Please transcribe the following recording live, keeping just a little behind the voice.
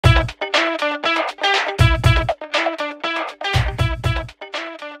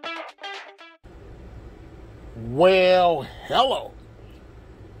Well, hello.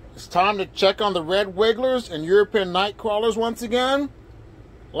 It's time to check on the red wigglers and European night crawlers once again.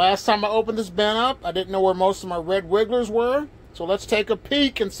 Last time I opened this bin up, I didn't know where most of my red wigglers were. So let's take a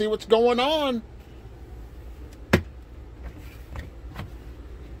peek and see what's going on.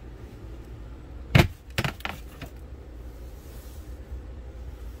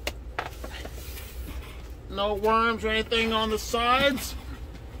 No worms or anything on the sides.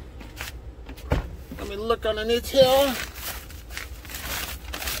 Let me look underneath here.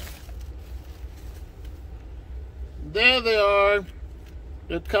 There they are.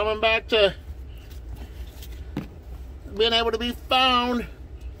 They're coming back to being able to be found.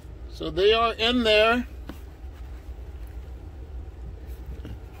 So they are in there.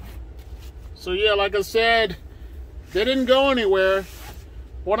 So yeah, like I said, they didn't go anywhere.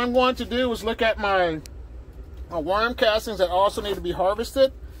 What I'm going to do is look at my worm castings that also need to be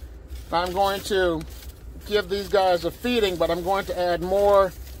harvested. I'm going to give these guys a feeding, but I'm going to add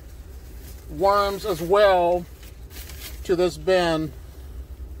more worms as well to this bin.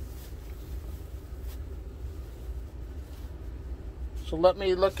 So let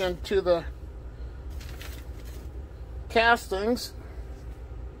me look into the castings.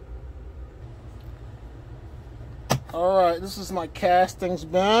 All right, this is my castings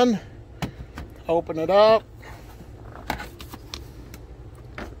bin. Open it up.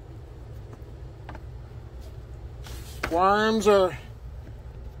 Worms are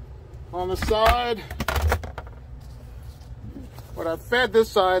on the side. But I fed this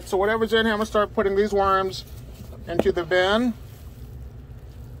side, so whatever's in here, I'm gonna start putting these worms into the bin.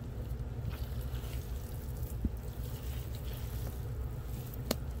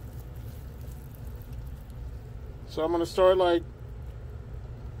 So I'm gonna start like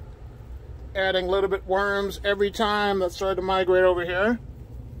adding a little bit worms every time that start to migrate over here.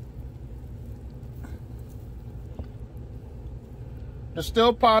 They're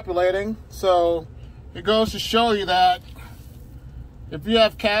still populating, so it goes to show you that if you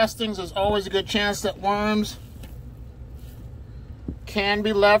have castings, there's always a good chance that worms can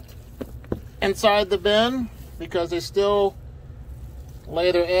be left inside the bin because they still lay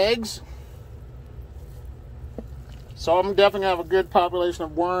their eggs. So I'm definitely gonna have a good population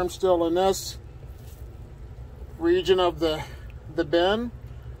of worms still in this region of the bin.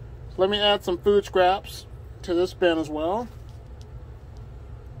 So let me add some food scraps to this bin as well.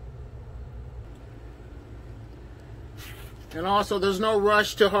 And also, there's no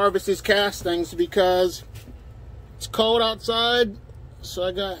rush to harvest these castings because it's cold outside, so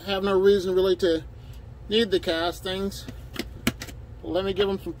I have no reason really to need the castings. Let me give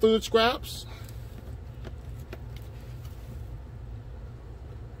them some food scraps.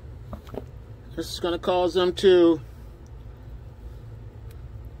 This is going to cause them to,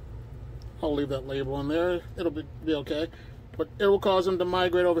 I'll leave that label in there, it'll be okay. But it will cause them to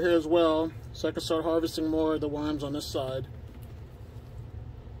migrate over here as well, so I can start harvesting more of the worms on this side.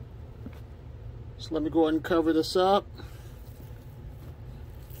 So let me go ahead and cover this up.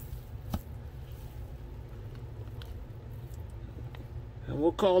 And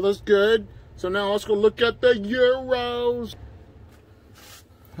we'll call this good. So now let's go look at the Euros.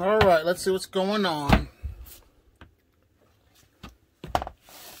 All right, let's see what's going on.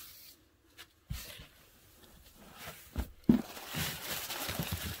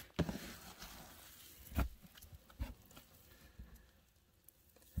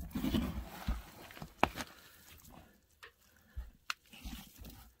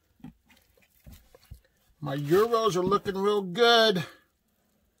 My Euros are looking real good.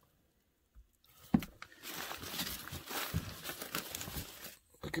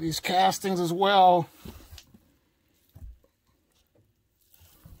 Look at these castings as well.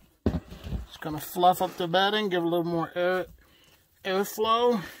 Just gonna fluff up the bedding, give it a little more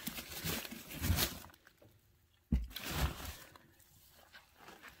airflow.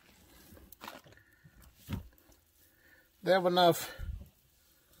 They have enough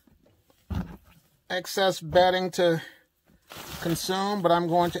excess bedding to consume, but I'm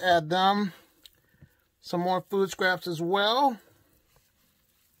going to add them some more food scraps as well.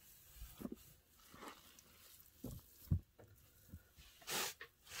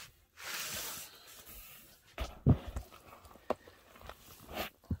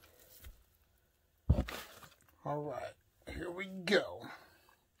 All right, here we go.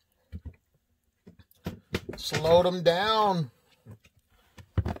 Slow them down.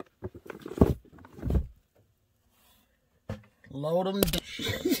 Load them down.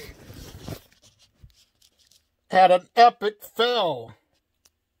 Had an epic fail.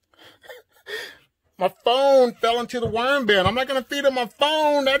 My phone fell into the worm bin. I'm not going to feed him my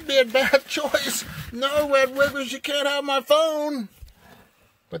phone. That'd be a bad choice. No, Red Wigglers, you can't have my phone.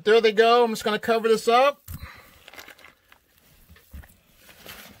 But there they go. I'm just going to cover this up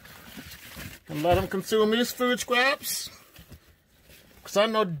and let him consume these food scraps. Because I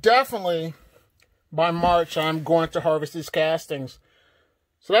know definitely by March I'm going to harvest these castings.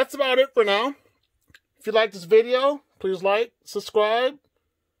 So that's about it for now. If you like this video, please like, subscribe,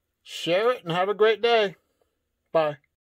 share it, and have a great day. Bye.